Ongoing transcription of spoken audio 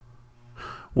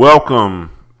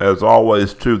Welcome, as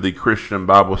always, to the Christian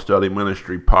Bible Study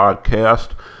Ministry podcast.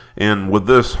 And with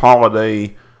this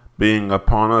holiday being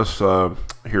upon us at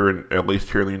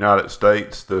least here in the United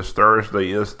States, this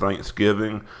Thursday is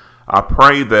Thanksgiving. I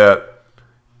pray that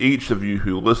each of you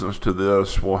who listens to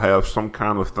this will have some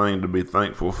kind of thing to be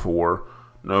thankful for,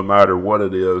 no matter what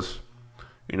it is.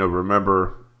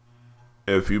 Remember,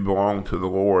 if you belong to the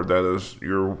Lord, that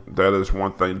is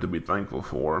one thing to be thankful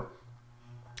for.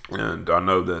 And I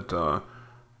know that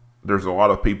there's a lot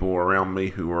of people around me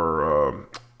who are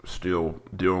still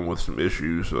dealing with some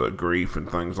issues, grief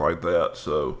and things like that.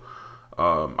 So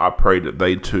I pray that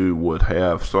they too would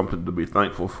have something to be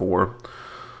thankful for.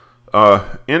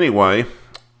 Anyway,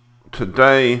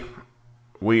 today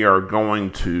we are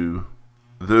going to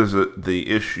visit the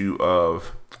issue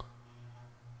of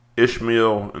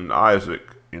Ishmael and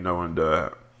Isaac, and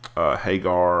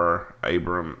Hagar,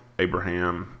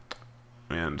 Abraham,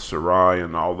 and Sarai,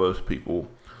 and all those people.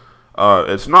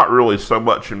 It's not really so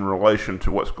much in relation to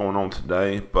what's going on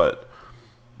today, but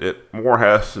it more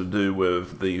has to do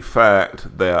with the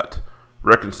fact that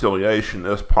reconciliation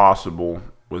is possible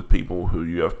with people who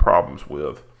you have problems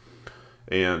with.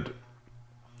 And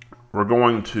we're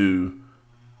going to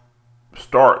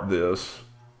start this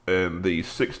in the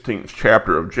 16th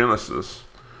chapter of Genesis.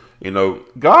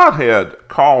 God had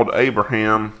called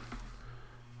Abraham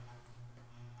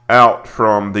out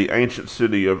from the ancient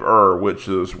city of Ur, which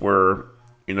is what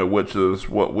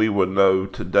we would know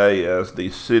today as the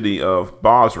city of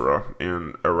Basra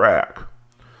in Iraq.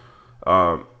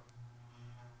 Some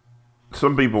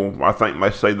people, I think,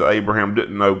 may say that Abraham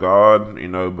didn't know God,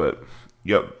 but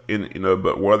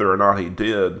whether or not he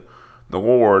did, the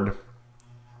Lord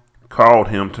called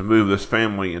him to move this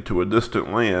family into a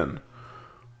distant land.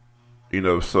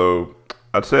 So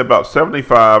I'd say about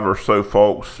 75 or so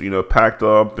folks, packed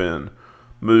up and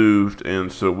moved. And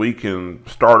so we can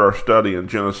start our study in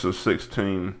Genesis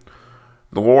 16.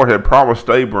 The Lord had promised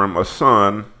Abram a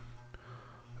son,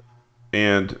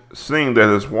 and seeing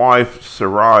that his wife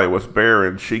Sarai was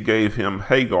barren, she gave him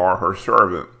Hagar, her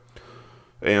servant.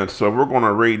 And so we're going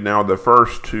to read now the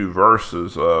first two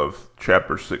verses of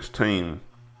chapter 16.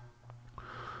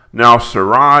 Now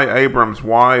Sarai, Abram's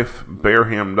wife, bare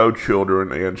him no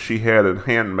children, and she had a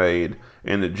handmaid,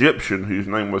 an Egyptian, whose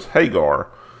name was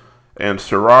Hagar. And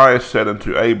Sarai said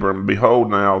unto Abram, Behold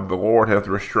now, the Lord hath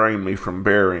restrained me from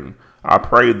bearing. I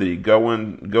pray thee, go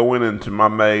in unto my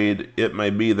maid, it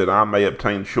may be that I may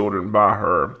obtain children by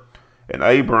her. And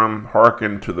Abram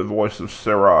hearkened to the voice of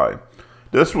Sarai.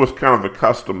 This was kind of a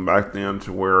custom back then,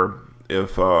 to where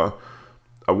if a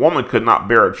woman could not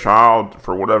bear a child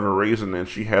for whatever reason, and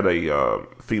she had a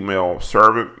female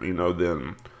servant,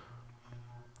 then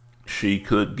she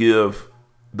could give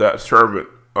that servant,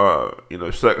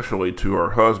 sexually to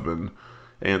her husband,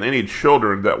 and any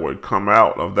children that would come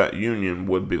out of that union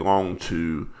would belong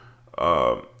to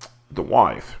the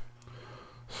wife.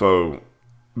 So,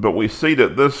 but we see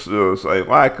that this is a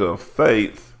lack of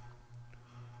faith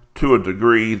to a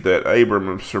degree that Abram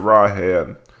and Sarai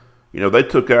had. They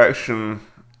took action.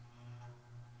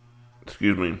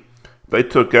 They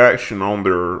took action on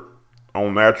their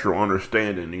own natural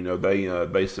understanding.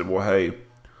 They said, well, hey,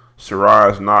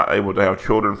 Sarai is not able to have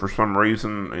children for some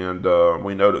reason, and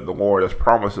we know that the Lord has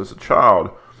promised us a child.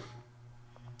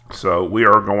 So we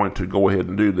are going to go ahead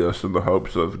and do this in the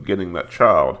hopes of getting that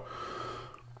child.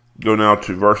 Go now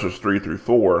to verses 3 through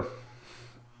 4.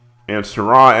 And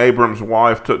Sarai, Abram's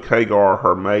wife, took Hagar,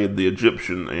 her maid, the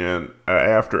Egyptian, and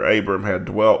after Abram had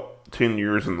dwelt 10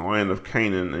 years in the land of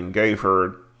Canaan, and gave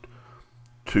her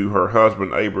to her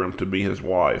husband Abram to be his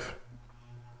wife.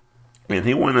 And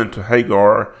he went into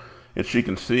Hagar, and she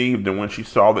conceived, and when she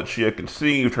saw that she had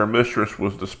conceived, her mistress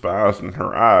was despised in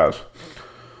her eyes.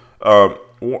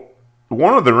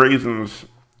 One of the reasons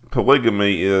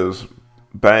polygamy is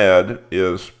bad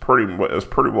is pretty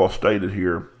well stated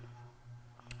here.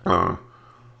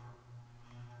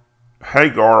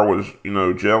 Hagar was,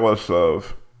 jealous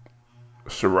of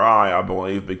Sarai, I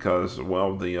believe, because,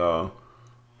 the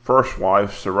first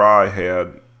wife, Sarai,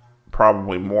 had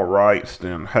probably more rights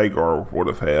than Hagar would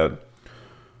have had.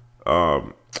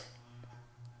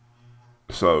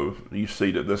 So you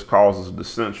see that this causes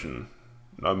dissension.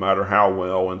 No matter how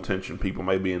well-intentioned people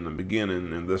may be in the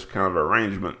beginning in this kind of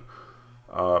arrangement,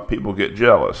 people get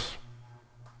jealous.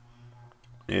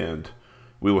 And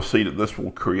we will see that this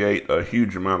will create a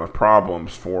huge amount of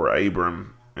problems for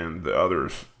Abram and the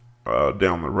others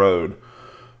down the road.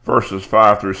 Verses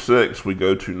 5 through 6 we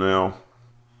go to now.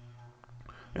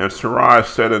 And Sarai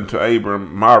said unto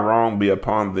Abram, My wrong be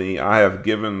upon thee. I have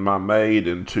given my maid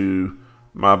into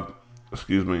my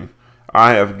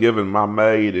I have given my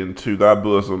maid into thy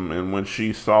bosom, and when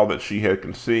she saw that she had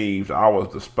conceived, I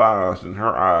was despised in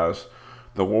her eyes.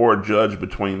 The Lord judged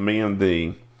between me and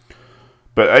thee.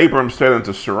 But Abram said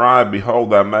unto Sarai, Behold,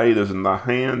 thy maid is in thy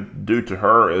hand, do to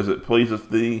her as it pleaseth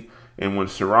thee. And when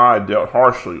Sarai dealt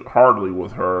hardly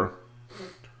with her,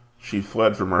 she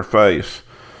fled from her face.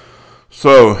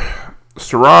 So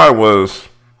Sarai was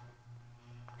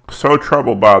so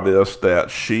troubled by this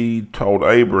that she told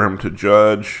Abraham to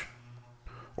judge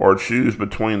or choose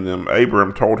between them.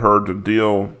 Abraham told her to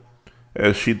deal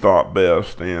as she thought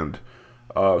best, and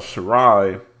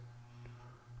Sarai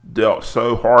dealt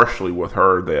so harshly with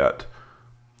her that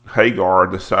Hagar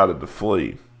decided to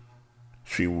flee.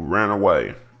 She ran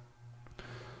away.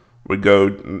 We're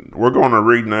going to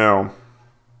read now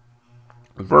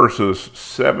verses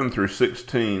 7 through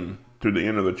 16 through the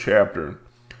end of the chapter.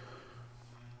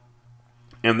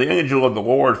 And the angel of the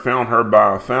Lord found her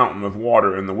by a fountain of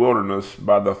water in the wilderness,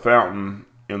 by the fountain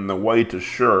in the way to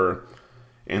Shur.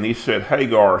 And he said,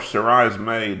 Hagar, Sarai's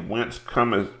maid, whence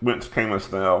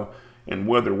camest thou, and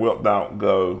whither wilt thou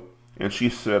go? And she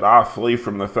said, I flee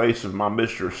from the face of my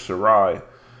mistress Sarai.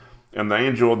 And the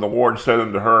angel of the Lord said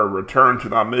unto her, Return to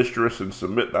thy mistress, and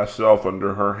submit thyself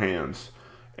under her hands.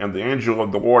 And the angel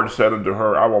of the Lord said unto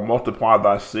her, I will multiply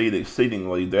thy seed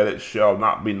exceedingly, that it shall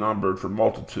not be numbered for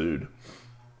multitude.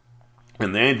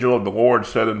 And the angel of the Lord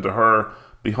said unto her,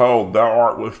 Behold, thou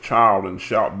art with child, and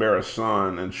shalt bear a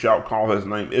son, and shalt call his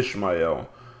name Ishmael,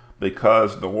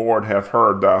 because the Lord hath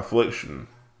heard thy affliction.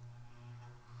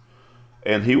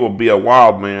 And he will be a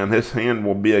wild man, his hand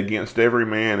will be against every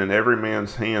man, and every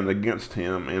man's hand against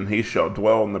him, and he shall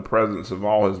dwell in the presence of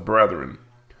all his brethren.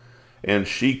 And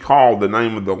she called the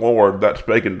name of the Lord that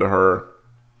spake unto her,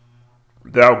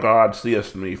 Thou God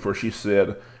seest me, for she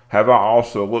said, Have I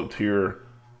also here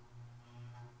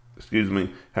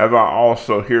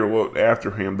looked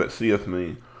after him that seeth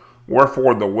me?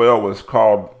 Wherefore the well is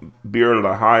called Beer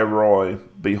Lahai Roi.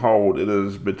 Behold, it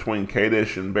is between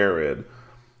Kadesh and Bered.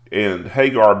 And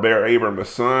Hagar bare Abram a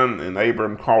son, and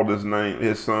Abram called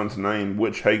his son's name,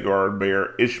 which Hagar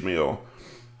bare Ishmael.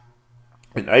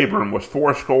 And Abram was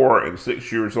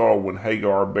 86 years old when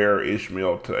Hagar bare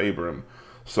Ishmael to Abram.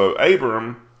 So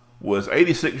Abram was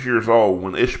 86 years old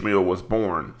when Ishmael was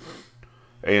born.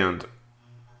 And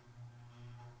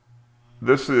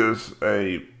this is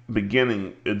a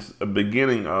beginning, it's a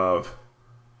beginning of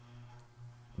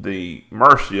the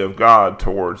mercy of God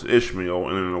towards Ishmael,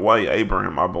 and in a way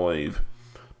Abraham, I believe,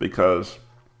 because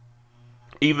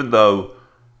even though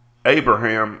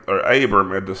Abram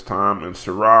at this time and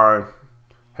Sarai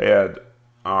had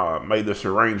made this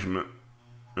arrangement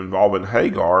involving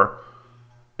Hagar,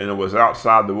 and it was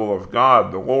outside the will of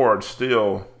God, the Lord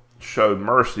still showed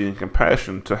mercy and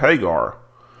compassion to Hagar.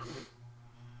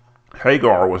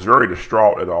 Hagar was very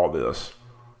distraught at all this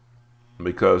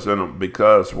because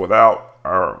without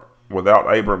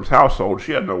Abram's household,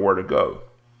 she had nowhere to go.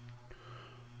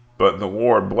 But the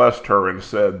Lord blessed her and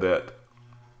said that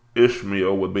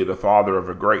Ishmael would be the father of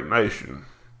a great nation.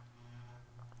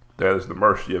 That is the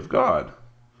mercy of God.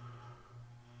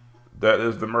 That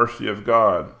is the mercy of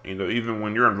God. You know, even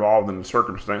when you're involved in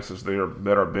circumstances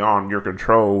that are beyond your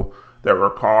control, that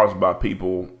were caused by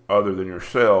people other than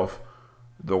yourself,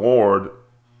 the Lord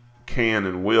can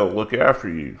and will look after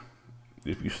you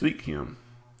if you seek Him.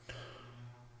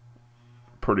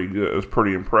 Pretty good. It's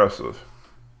pretty impressive.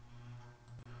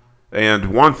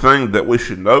 And one thing that we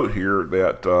should note here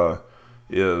that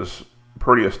is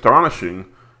pretty astonishing,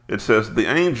 it says, the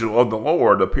angel of the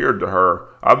Lord appeared to her.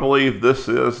 I believe this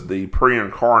is the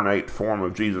pre-incarnate form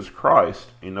of Jesus Christ.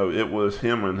 You know, it was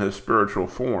Him in His spiritual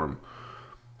form.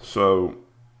 So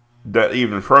that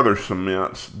even further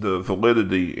cements the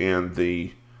validity and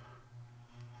the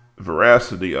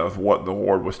veracity of what the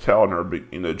Lord was telling her.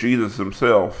 You know, Jesus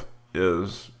Himself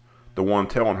is the one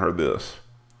telling her this.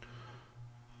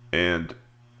 And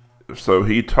so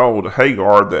He told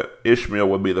Hagar that Ishmael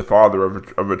would be the father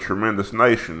of a tremendous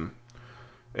nation.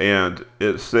 And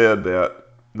it said that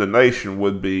the nation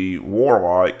would be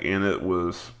warlike, and it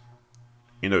was,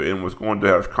 and was going to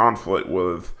have conflict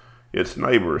with its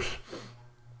neighbors.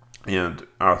 And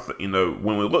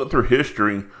when we look through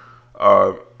history,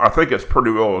 I think it's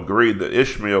pretty well agreed that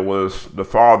Ishmael was the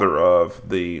father of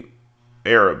the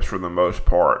Arabs for the most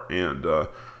part. And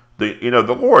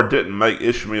the Lord didn't make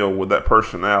Ishmael with that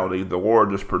personality. The Lord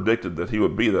just predicted that he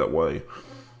would be that way.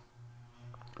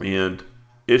 And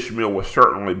Ishmael was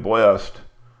certainly blessed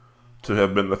to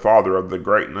have been the father of the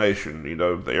great nation. You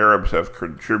know, the Arabs have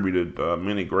contributed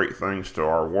many great things to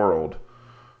our world.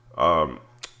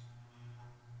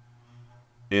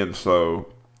 And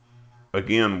so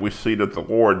again, we see that the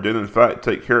Lord did in fact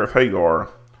take care of Hagar,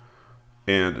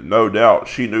 and no doubt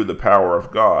she knew the power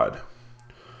of God.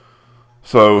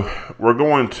 So we're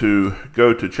going to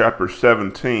go to chapter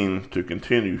 17 to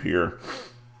continue here,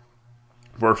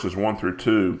 verses 1 through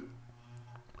 2.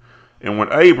 And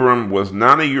when Abram was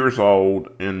 90 years old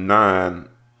and 9,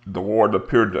 the Lord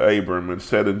appeared to Abram and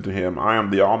said unto him, I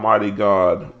am the Almighty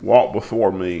God, walk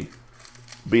before me,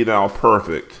 be thou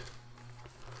perfect,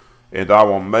 and I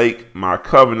will make my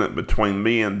covenant between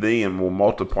me and thee, and will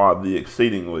multiply thee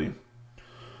exceedingly.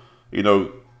 You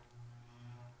know,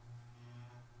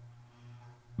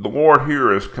 the Lord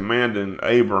here is commanding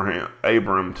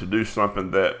Abram to do something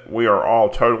that we are all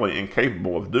totally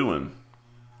incapable of doing.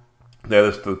 That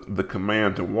is the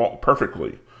command to walk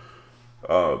perfectly.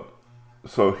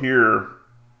 So here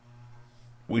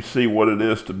we see what it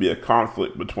is to be a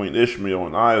conflict between Ishmael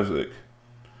and Isaac.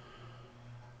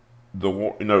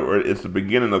 It's the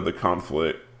beginning of the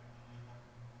conflict.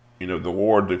 The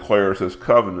Lord declares His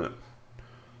covenant.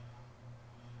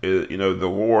 The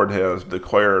Lord has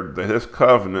declared that His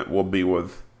covenant will be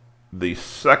with the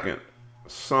second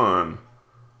son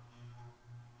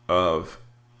of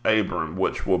Abram,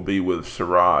 which will be with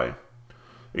Sarai.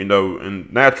 The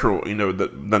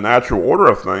natural order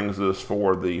of things is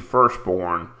for the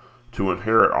firstborn to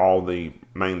inherit all the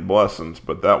main blessings,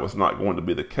 but that was not going to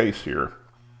be the case here.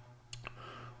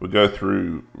 We go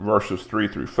through verses 3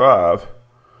 through 5.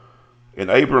 And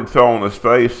Abram fell on his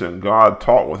face, and God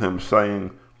talked with him,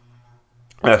 saying,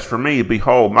 As for me,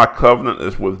 behold, my covenant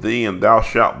is with thee, and thou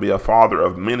shalt be a father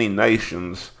of many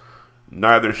nations.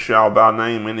 Neither shall thy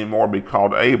name any more be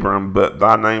called Abram, but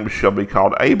thy name shall be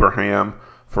called Abraham,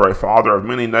 for a father of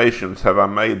many nations have I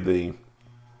made thee.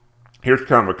 Here's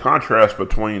kind of a contrast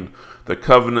between the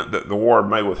covenant that the Lord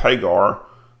made with Hagar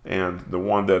and the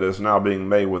one that is now being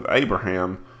made with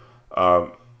Abraham.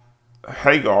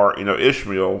 Hagar,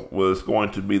 Ishmael was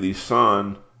going to be the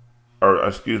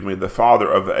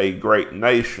father of a great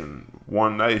nation,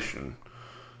 one nation.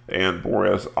 And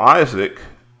whereas Isaac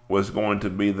was going to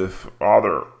be the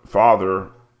father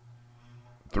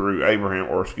through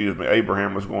Abraham,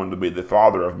 Abraham was going to be the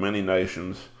father of many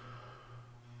nations,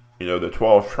 the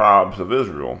 12 tribes of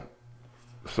Israel.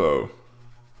 So,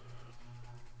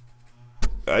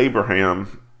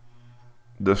 Abraham,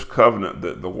 this covenant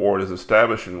that the Lord is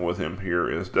establishing with him here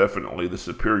is definitely the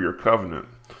superior covenant.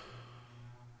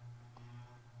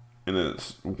 And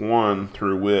it's one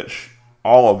through which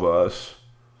all of us,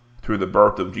 through the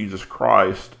birth of Jesus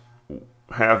Christ,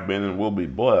 have been and will be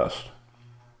blessed.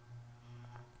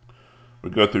 We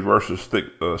go through verses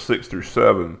 6 through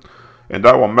 7. And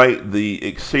I will make thee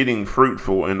exceeding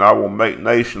fruitful, and I will make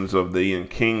nations of thee, and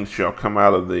kings shall come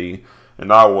out of thee.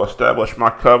 And I will establish my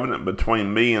covenant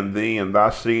between me and thee, and thy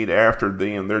seed after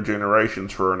thee, and their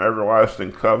generations, for an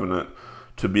everlasting covenant,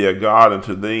 to be a God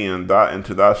unto thee, and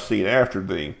to thy seed after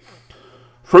thee.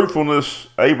 Fruitfulness,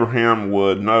 Abraham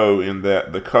would know in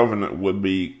that the covenant would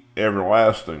be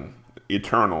everlasting,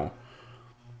 eternal.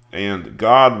 And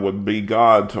God would be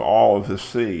God to all of his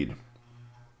seed.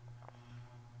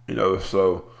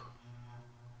 So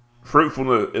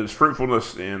fruitfulness is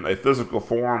fruitfulness in a physical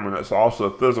form, and it's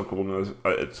also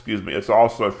it's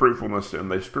also fruitfulness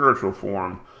in a spiritual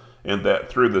form, in that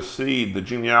through the seed, the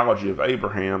genealogy of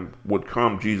Abraham, would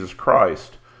come Jesus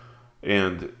Christ.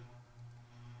 And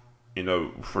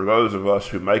for those of us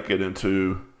who make it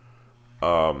into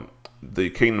the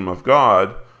kingdom of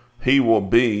God, He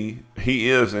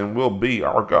is and will be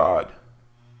our God.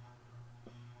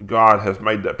 God has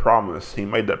made that promise. He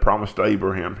made that promise to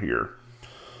Abraham here.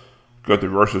 Go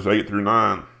through verses 8 through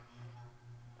 9.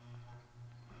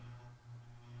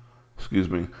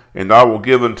 And I will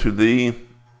give unto thee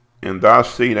and thy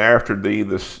seed after thee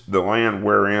the land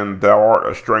wherein thou art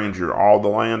a stranger, all the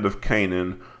land of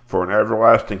Canaan, for an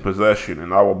everlasting possession,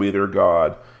 and I will be their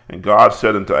God. And God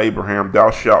said unto Abraham,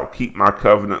 Thou shalt keep my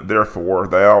covenant, therefore,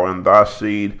 thou and thy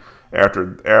seed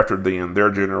after thee and their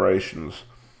generations.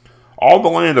 All the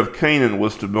land of Canaan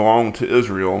was to belong to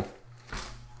Israel,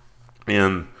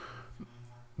 and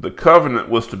the covenant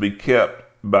was to be kept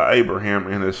by Abraham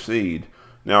and his seed.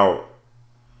 Now,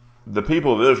 the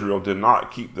people of Israel did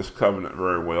not keep this covenant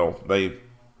very well. They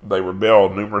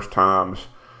rebelled numerous times,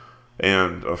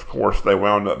 and of course they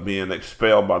wound up being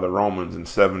expelled by the Romans in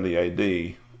 70 AD.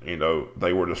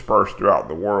 They were dispersed throughout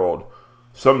the world.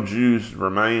 Some Jews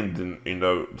remained,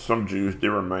 and some Jews did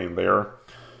remain there,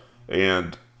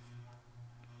 and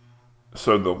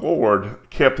so the Lord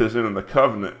kept his end of the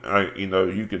covenant,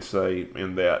 you could say,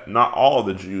 in that not all of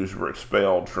the Jews were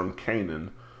expelled from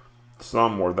Canaan.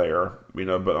 Some were there,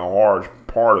 but a large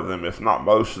part of them, if not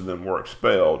most of them, were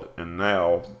expelled. And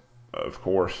now of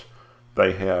course,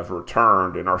 they have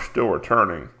returned and are still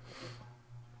returning.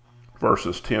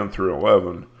 Verses 10 through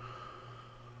 11.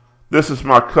 This is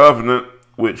my covenant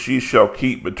which ye shall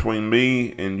keep between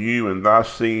me and you and thy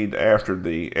seed after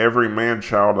thee. Every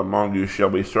man-child among you shall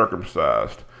be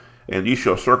circumcised, and ye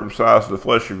shall circumcise the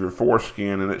flesh of your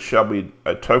foreskin, and it shall be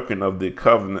a token of the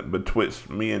covenant betwixt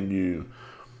me and you.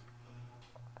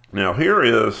 Now here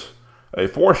is a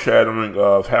foreshadowing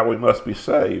of how we must be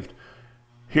saved.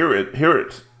 Here it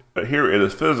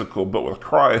is physical, but with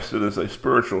Christ it is a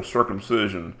spiritual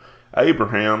circumcision.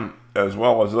 Abraham, as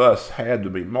well as us, had to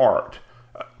be marked.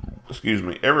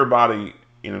 Everybody,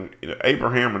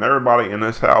 Abraham and everybody in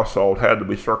his household had to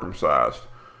be circumcised.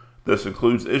 This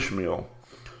includes Ishmael.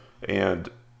 And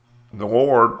the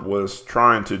Lord was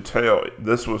trying to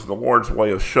this was the Lord's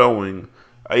way of showing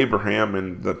Abraham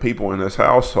and the people in his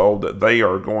household that they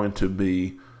are going to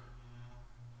be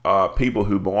people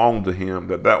who belong to him,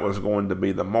 that was going to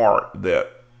be the mark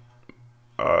that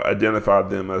identified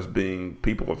them as being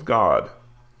people of God.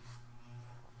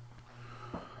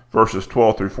 Verses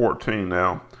 12 through 14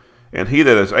 now. And he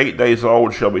that is 8 days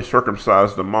old shall be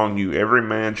circumcised among you, every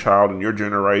man-child in your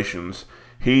generations.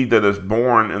 He that is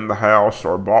born in the house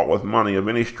or bought with money of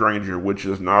any stranger which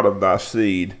is not of thy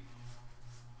seed.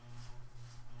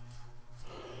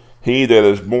 He that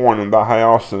is born in thy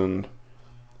house and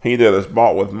he that is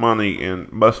bought with money and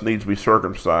must needs be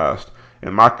circumcised.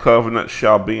 And my covenant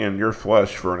shall be in your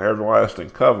flesh for an everlasting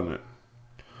covenant.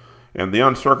 And the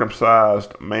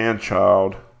uncircumcised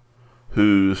man-child,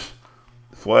 whose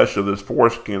flesh of his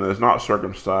foreskin is not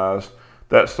circumcised,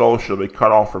 that soul shall be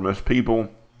cut off from his people.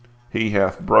 He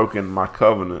hath broken my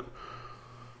covenant.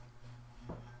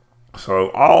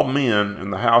 So all men in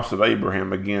the house of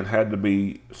Abraham, again, had to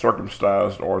be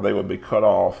circumcised or they would be cut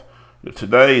off.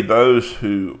 Today, those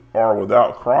who are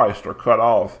without Christ are cut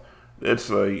off.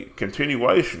 It's a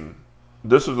continuation.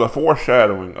 This is a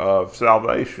foreshadowing of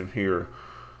salvation here.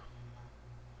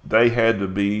 They had to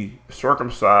be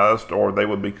circumcised or they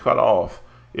would be cut off.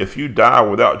 If you die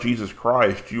without Jesus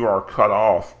Christ, you are cut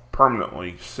off,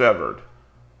 permanently severed.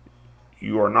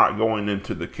 You are not going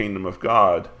into the kingdom of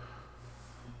God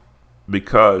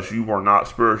because you are not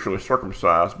spiritually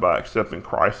circumcised by accepting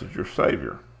Christ as your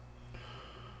Savior.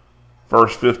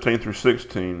 Verse 15 through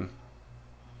 16.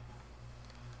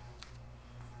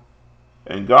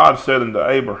 And God said unto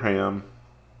Abraham,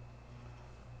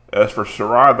 As for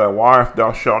Sarai thy wife,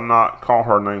 thou shalt not call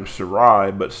her name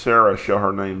Sarai, but Sarah shall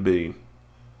her name be.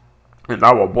 And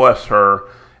I will bless her,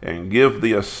 and give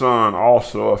thee a son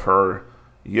also of her.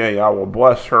 Yea, I will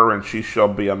bless her, and she shall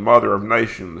be a mother of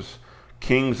nations.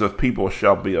 Kings of people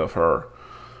shall be of her.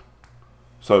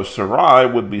 So Sarai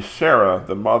would be Sarah,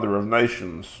 the mother of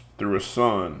nations, through a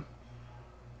son.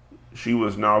 She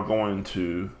was now going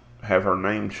to have her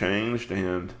name changed,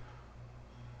 and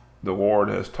the Lord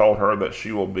has told her that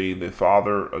she will be the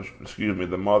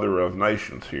the mother of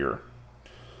nations here.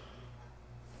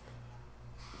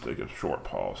 Take a short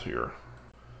pause here.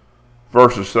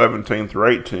 Verses 17 through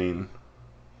 18.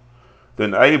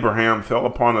 Then Abraham fell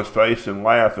upon his face and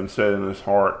laughed and said in his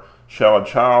heart, Shall a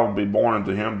child be born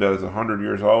unto him that is 100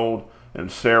 years old,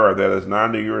 and Sarah that is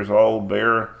 90 years old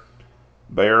bear?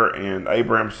 And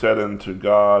Abraham said unto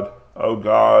God, O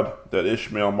God, that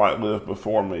Ishmael might live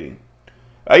before me.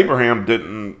 Abraham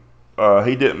didn't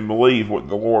believe what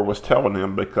the Lord was telling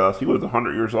him because he was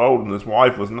 100 years old and his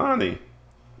wife was 90.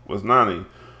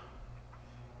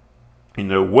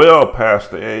 Well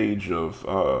past the age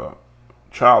of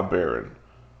childbearing.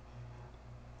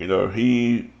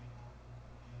 And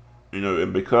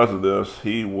because of this,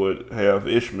 he would have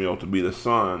Ishmael to be the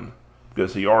son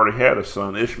because he already had a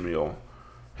son, Ishmael.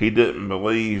 He didn't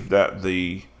believe that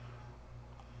the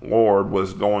Lord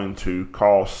was going to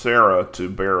cause Sarah to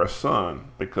bear a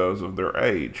son because of their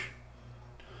age.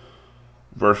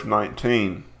 Verse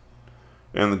 19.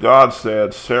 And God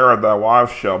said, Sarah thy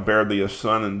wife shall bear thee a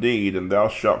son indeed, and thou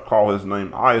shalt call his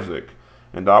name Isaac,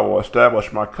 and I will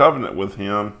establish my covenant with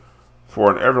him for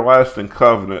an everlasting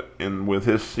covenant, and with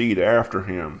his seed after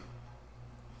him.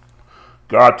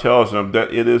 God tells him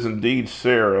that it is indeed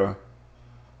Sarah.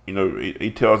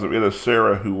 He tells him it is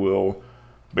Sarah who will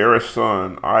bear a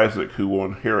son, Isaac, who will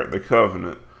inherit the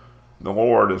covenant. The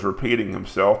Lord is repeating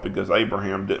himself because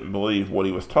Abraham didn't believe what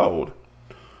he was told.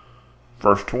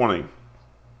 Verse 20.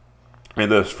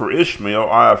 And as for Ishmael,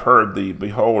 I have heard thee.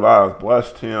 Behold, I have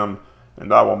blessed him,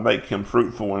 and I will make him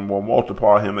fruitful, and will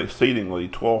multiply him exceedingly.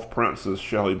 12 princes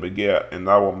shall he beget, and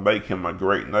I will make him a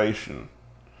great nation.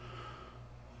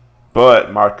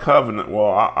 But my covenant will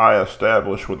I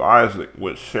establish with Isaac,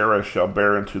 which Sarah shall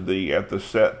bear unto thee at this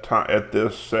set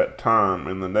time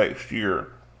in the next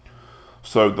year.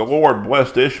 So the Lord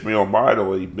blessed Ishmael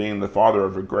mightily, being the father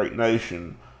of a great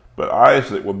nation, but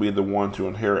Isaac would be the one to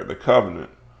inherit the covenant.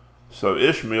 So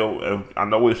Ishmael, I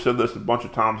know we've said this a bunch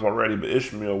of times already, but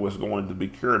Ishmael was going to be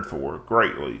cared for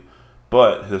greatly.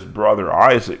 But his brother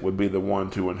Isaac would be the one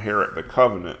to inherit the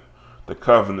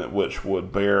covenant which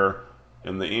would bear,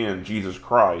 in the end, Jesus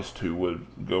Christ, who would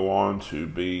go on to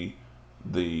be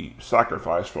the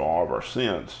sacrifice for all of our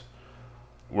sins.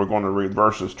 We're going to read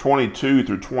verses 22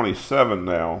 through 27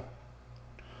 now.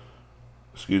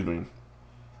 Excuse me.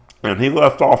 And he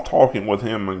left off talking with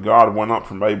him, and God went up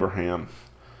from Abraham.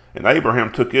 And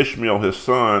Abraham took Ishmael his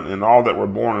son, and all that were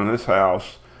born in his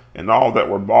house, and all that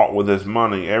were bought with his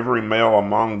money, every male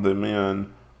among the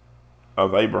men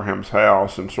of Abraham's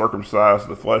house, and circumcised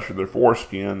the flesh of their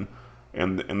foreskin,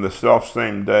 and in the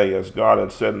selfsame day as God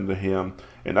had said unto him.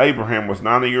 And Abraham was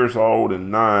 90 years old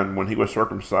and 9 when he was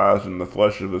circumcised in the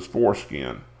flesh of his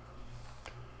foreskin.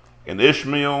 And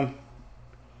Ishmael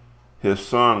his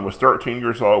son was 13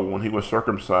 years old when he was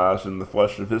circumcised in the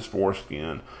flesh of his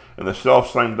foreskin. And the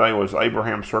selfsame day was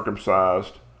Abraham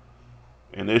circumcised,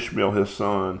 and Ishmael his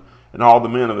son, and all the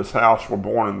men of his house were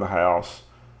born in the house,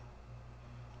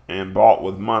 and bought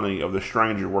with money of the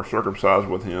stranger were circumcised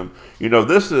with him. You know,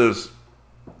 this is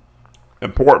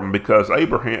important because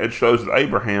it shows that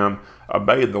Abraham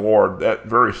obeyed the Lord that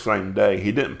very same day.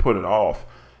 He didn't put it off.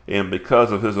 And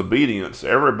because of his obedience,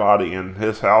 everybody in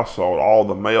his household, all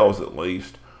the males at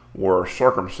least, were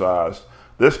circumcised.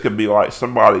 This could be like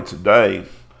somebody today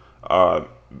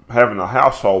having a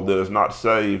household that is not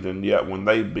saved, and yet when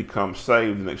they become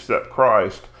saved and accept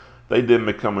Christ, they then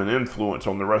become an influence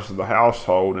on the rest of the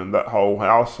household, and that whole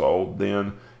household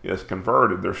then is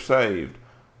converted. They're saved.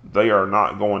 They are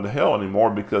not going to hell anymore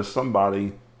because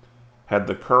somebody had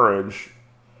the courage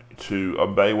to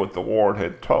obey what the Lord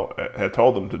had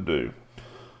told them to do.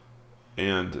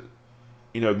 And,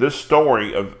 you know, this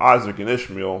story of Isaac and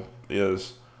Ishmael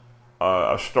is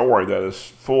a story that is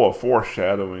full of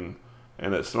foreshadowing,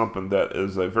 and it's something that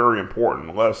is a very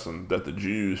important lesson that the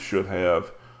Jews should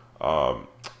have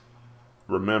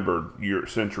remembered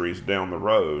centuries down the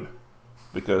road,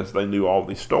 because they knew all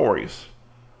these stories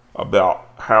about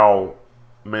how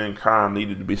mankind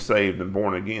needed to be saved and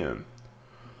born again.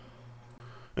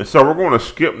 And so we're going to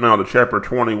skip now to chapter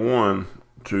 21,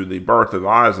 to the birth of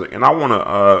Isaac. And I want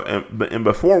to, and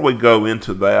before we go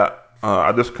into that,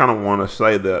 I just kind of want to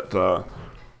say that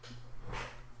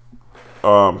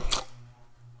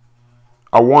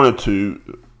I wanted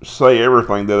to say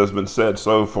everything that has been said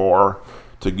so far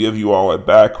to give you all a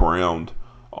background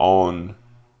on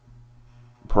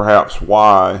perhaps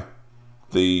why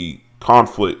the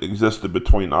conflict existed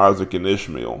between Isaac and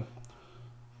Ishmael.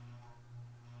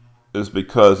 Is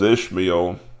because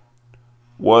Ishmael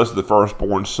was the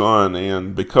firstborn son,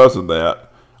 and because of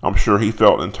that, I'm sure he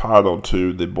felt entitled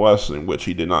to the blessing which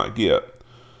he did not get.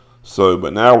 So,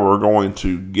 but now we're going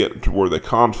to get to where the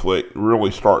conflict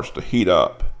really starts to heat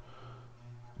up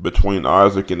between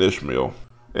Isaac and Ishmael.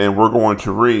 And we're going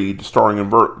to read, starting in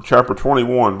chapter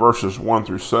 21, verses 1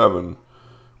 through 7.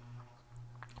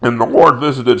 And the Lord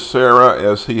visited Sarah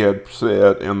as he had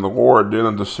said, and the Lord did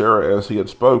unto Sarah as he had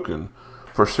spoken.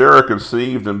 For Sarah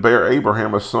conceived and bare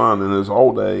Abraham a son in his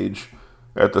old age,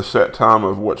 at the set time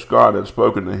of which God had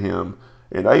spoken to him.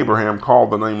 And Abraham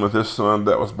called the name of his son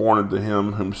that was born unto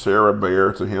him, whom Sarah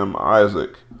bare to him,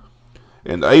 Isaac.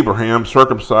 And Abraham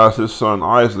circumcised his son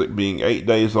Isaac, being 8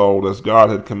 days old, as God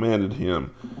had commanded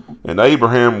him. And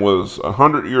Abraham was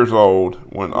 100 years old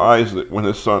when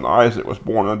his son Isaac was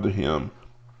born unto him.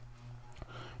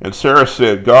 And Sarah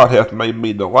said, God hath made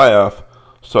me to laugh,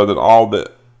 so that all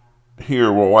that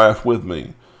hear will laugh with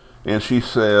me. And she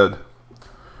said,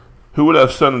 who would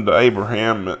have said unto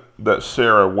Abraham that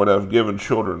Sarah would have given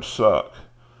children suck?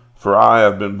 For I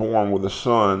have been born with a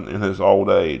son in his old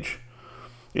age.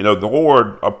 You know, the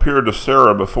Lord appeared to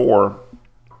Sarah before,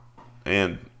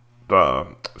 and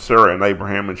Sarah and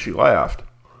Abraham, and she laughed.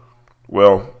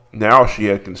 Well, now she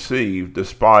had conceived,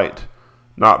 despite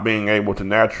not being able to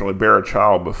naturally bear a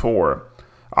child before.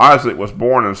 Isaac was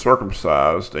born and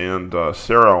circumcised, and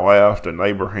Sarah laughed, and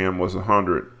Abraham was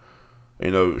 100. You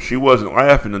know, she wasn't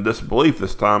laughing in disbelief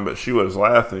this time, but she was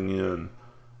laughing in,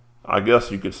 I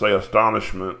guess you could say,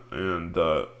 astonishment and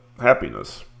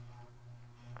happiness,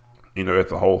 you know, at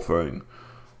the whole thing.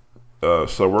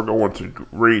 So we're going to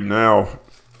read now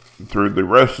through the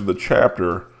rest of the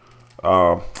chapter,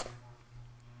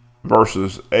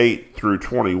 verses 8 through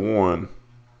 21.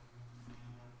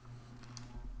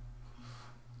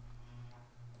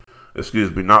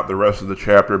 Excuse me, not the rest of the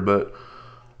chapter, but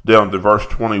down to verse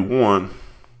 21.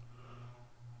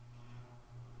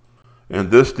 And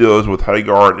And this deals with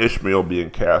Hagar and Ishmael being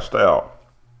cast out.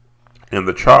 And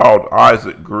the child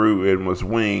Isaac grew and was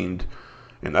weaned,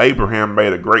 and Abraham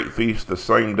made a great feast the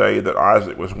same day that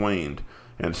Isaac was weaned.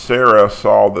 And Sarah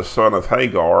saw the son of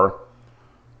Hagar,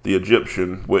 the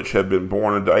Egyptian, which had been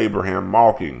born unto Abraham,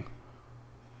 mocking.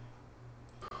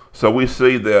 So we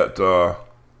see that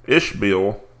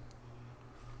Ishmael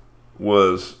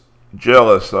was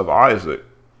jealous of Isaac.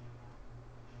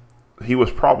 He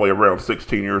was probably around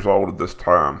 16 years old at this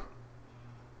time.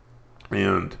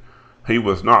 And he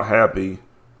was not happy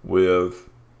with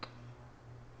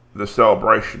the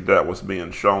celebration that was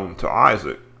being shown to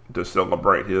Isaac to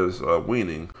celebrate his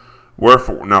weaning.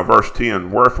 Wherefore, now verse 10,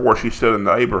 wherefore she said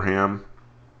unto Abraham,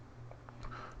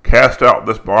 cast out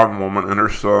this bondwoman and her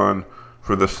son,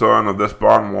 for the son of this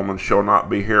bondwoman shall not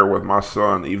be here with my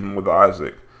son, even with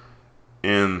Isaac.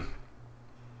 And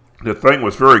the thing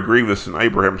was very grievous in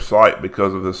Abraham's sight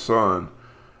because of his son.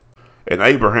 And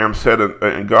Abraham said,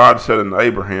 and God said unto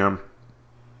Abraham,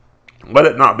 let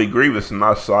it not be grievous in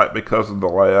thy sight because of the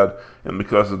lad, and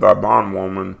because of thy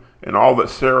bondwoman, and all that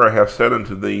Sarah hath said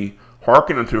unto thee.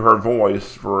 Hearken unto her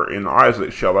voice, for in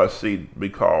Isaac shall thy seed be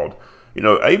called. You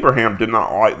know, Abraham did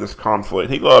not like this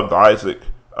conflict. He loved Isaac.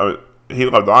 And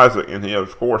he,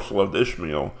 of course, loved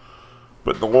Ishmael.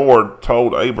 But the Lord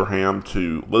told Abraham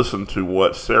to listen to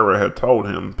what Sarah had told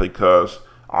him, because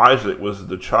Isaac was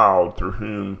the child through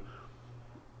whom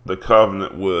the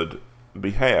covenant would be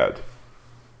had.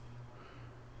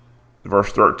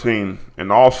 Verse 13,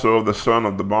 and also of the son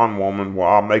of the bondwoman will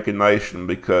I make a nation,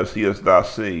 because he is thy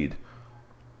seed.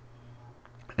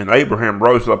 And Abraham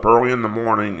rose up early in the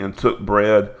morning, and took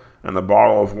bread and a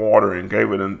bottle of water, and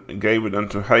gave it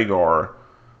unto Hagar,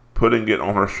 putting it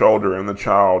on her shoulder and the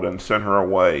child, and sent her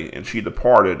away. And she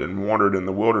departed and wandered in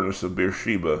the wilderness of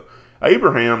Beersheba.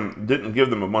 Abraham didn't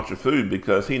give them a bunch of food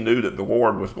because he knew that the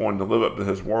Lord was going to live up to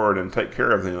his word and take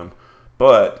care of them.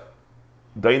 But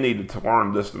they needed to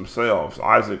learn this themselves.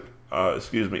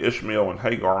 Ishmael and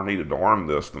Hagar needed to learn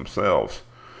this themselves.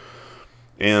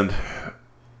 And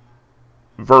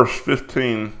verse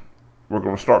 15, we're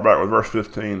going to start back with verse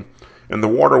 15. And the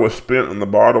water was spent in the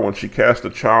bottle, and she cast the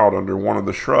child under one of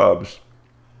the shrubs.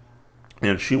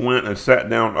 And she went and sat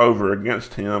down over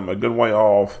against him a good way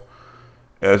off,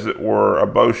 as it were a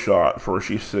bow shot, for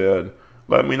she said,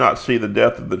 let me not see the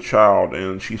death of the child.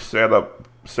 And she sat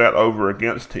over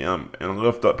against him, and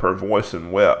lifted up her voice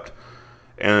and wept.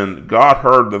 And God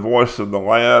heard the voice of the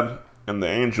lad, and the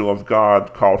angel of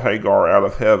God called Hagar out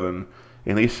of heaven.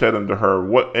 And he said unto her,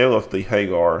 what aileth thee,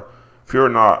 Hagar? Fear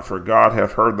not, for God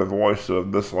hath heard the voice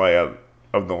of the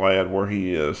lad where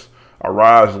he is.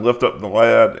 Arise, lift up the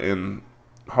lad, and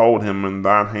hold him in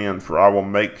thine hand, for I will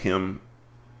make him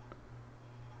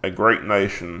a great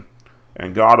nation.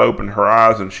 And God opened her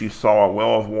eyes, and she saw a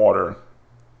well of water,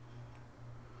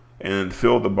 and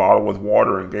filled the bottle with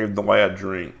water, and gave the lad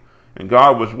drink. And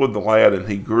God was with the lad, and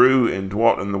he grew and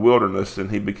dwelt in the wilderness, and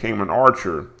he became an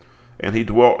archer. And he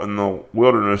dwelt in the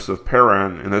wilderness of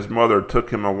Paran, and his mother took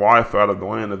him a wife out of the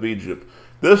land of Egypt.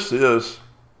 This is,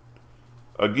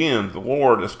 again, the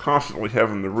Lord is constantly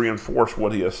having to reinforce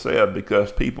what he has said,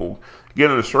 because people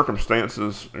get into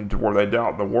circumstances to where they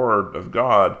doubt the word of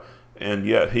God, and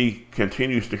yet he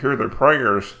continues to hear their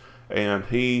prayers, and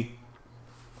he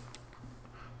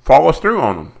follows through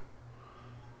on them.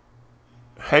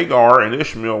 Hagar and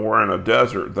Ishmael were in a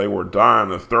desert. They were dying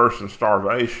of thirst and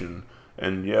starvation,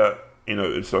 and yet,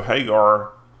 so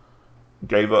Hagar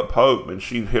gave up hope, and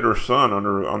she hid her son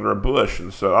under a bush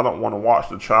and said, I don't want to watch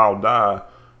the child die.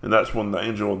 And that's when the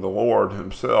angel of the Lord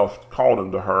himself called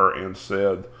him to her and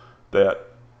said that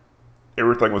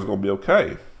everything was going to be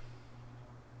okay.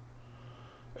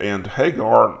 And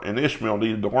Hagar and Ishmael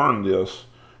needed to learn this.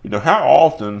 How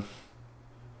often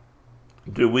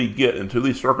do we get into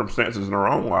these circumstances in our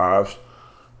own lives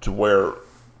to where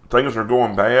things are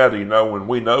going bad, and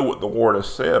we know what the Lord has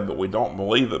said, but we don't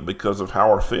believe it because of how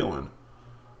we're feeling?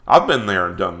 I've been there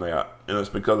and done that, and it's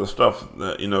because of stuff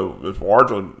that, it's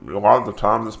largely, a lot of the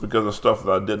times, it's because of stuff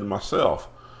that I did to myself.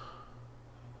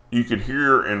 You could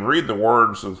hear and read the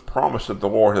words of promise that the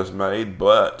Lord has made,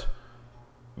 but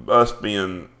us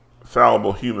being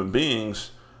fallible human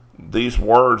beings, these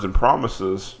words and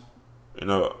promises, a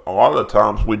lot of the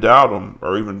times we doubt them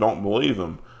or even don't believe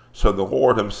them. So the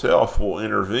Lord himself will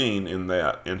intervene in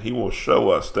that, and he will show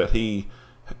us that he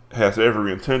has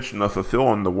every intention of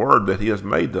fulfilling the word that he has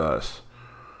made to us.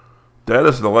 That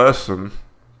is the lesson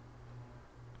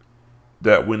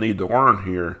that we need to learn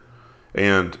here.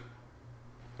 And,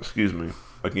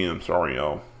 again, sorry,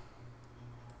 y'all.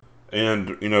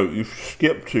 And, you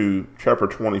skip to chapter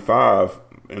 25,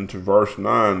 into verse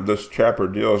 9, this chapter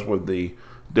deals with the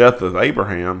death of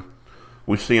Abraham.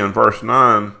 We see in verse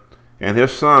 9, and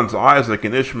his sons Isaac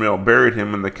and Ishmael buried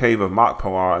him in the cave of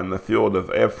Machpelah in the field of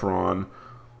Ephron,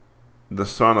 the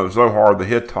son of Zohar the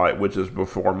Hittite, which is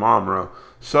before Mamre.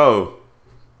 So,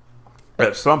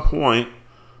 at some point,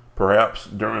 perhaps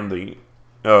during the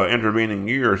intervening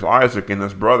years, Isaac and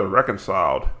his brother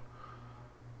reconciled.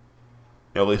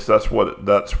 At least that's what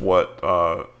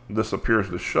this appears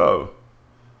to show.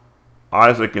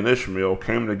 Isaac and Ishmael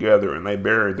came together and they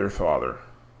buried their father.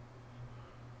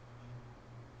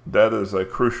 That is a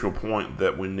crucial point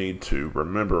that we need to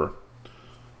remember.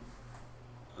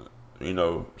 You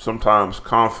know, sometimes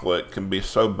conflict can be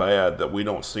so bad that we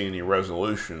don't see any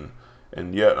resolution.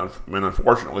 And yet,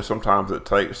 unfortunately, sometimes it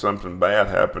takes something bad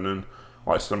happening,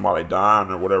 like somebody dying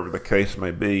or whatever the case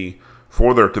may be,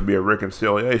 for there to be a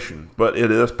reconciliation. But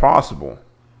it is possible.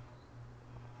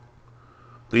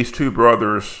 These two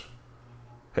brothers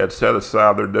had set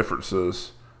aside their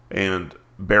differences and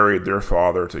buried their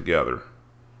father together.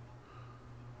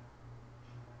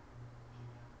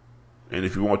 And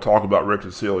if you want to talk about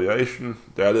reconciliation,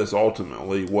 that is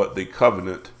ultimately what the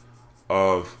covenant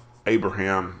of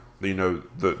Abraham,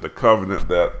 the covenant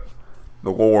that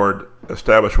the Lord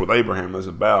established with Abraham is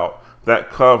about. That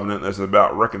covenant is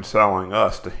about reconciling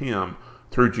us to Him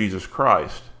through Jesus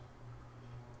Christ.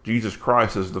 Jesus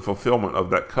Christ is the fulfillment of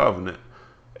that covenant.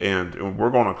 And we're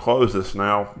going to close this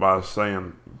now by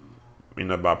saying,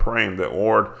 by praying that,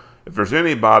 Lord, if there's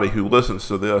anybody who listens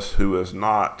to this who is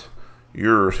not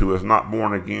yours, who is not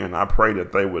born again, I pray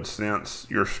that they would sense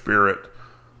your Spirit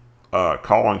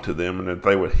calling to them, and that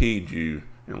they would heed you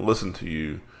and listen to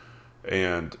you.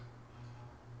 And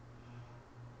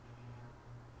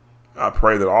I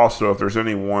pray that also if there's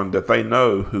anyone that they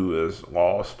know who is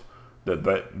lost,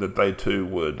 that they too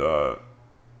would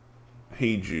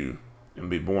heed you and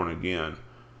be born again.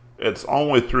 It's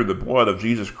only through the blood of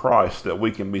Jesus Christ that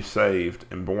we can be saved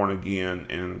and born again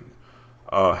and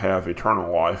have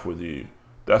eternal life with you.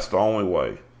 That's the only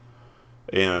way.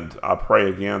 And I pray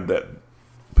again that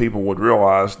people would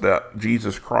realize that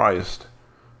Jesus Christ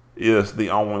is the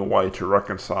only way to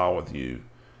reconcile with you.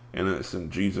 And it's in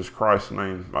Jesus Christ's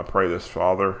name I pray this,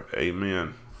 Father.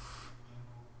 Amen.